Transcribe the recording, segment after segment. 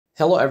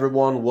Hello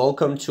everyone,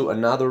 welcome to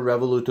another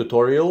Revolut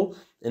tutorial.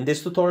 In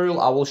this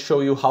tutorial, I will show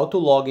you how to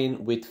log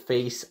in with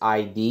Face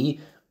ID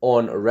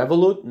on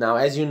Revolut. Now,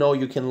 as you know,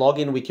 you can log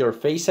in with your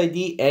Face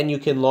ID and you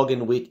can log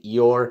in with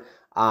your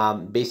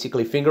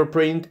basically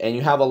fingerprint, and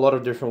you have a lot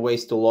of different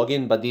ways to log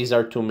in, but these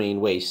are two main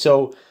ways.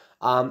 So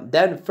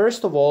then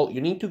first of all,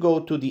 you need to go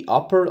to the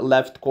upper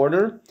left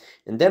corner,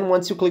 and then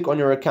once you click on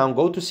your account,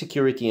 go to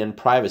security and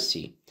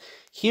privacy.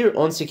 Here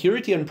on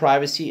security and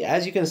privacy,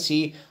 as you can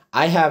see,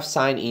 I have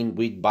signed in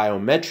with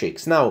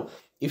biometrics. Now,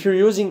 if you're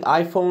using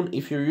iPhone,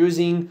 if you're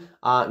using,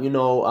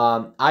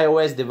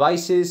 iOS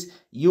devices,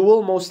 you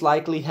will most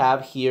likely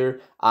have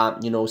here,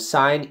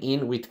 sign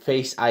in with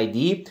Face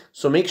ID.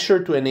 So make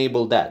sure to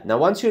enable that. Now,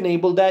 once you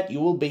enable that,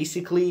 you will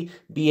basically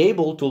be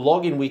able to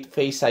log in with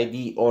Face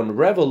ID on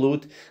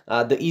Revolut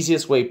the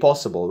easiest way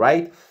possible,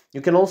 right? You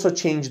can also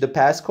change the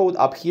passcode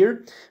up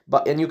here,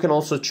 and you can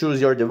also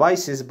choose your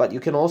devices, but you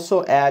can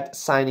also add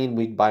sign in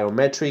with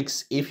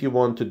biometrics if you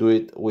want to do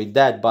it with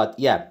that. But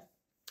yeah,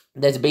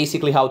 that's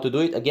basically how to do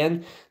it.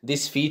 Again,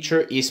 this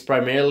feature is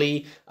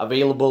primarily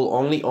available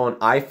only on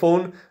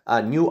iPhone,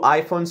 new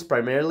iPhones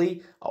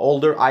primarily.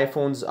 Older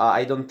iPhones,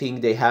 I don't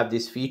think they have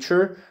this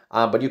feature,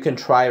 but you can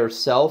try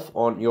yourself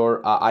on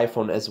your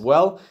iPhone as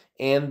well.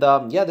 And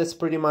yeah, that's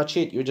pretty much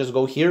it. You just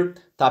go here,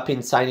 tap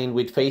in sign in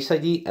with Face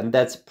ID, and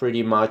that's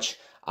pretty much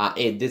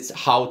it. That's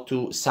how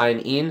to sign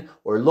in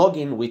or log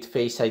in with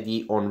Face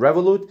ID on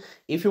Revolut.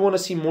 If you want to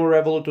see more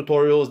Revolut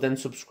tutorials, then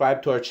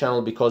subscribe to our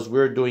channel because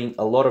we're doing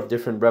a lot of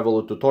different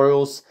Revolut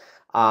tutorials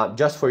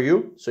just for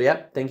you. So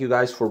yeah, thank you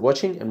guys for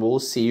watching, and we'll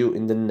see you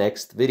in the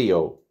next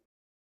video.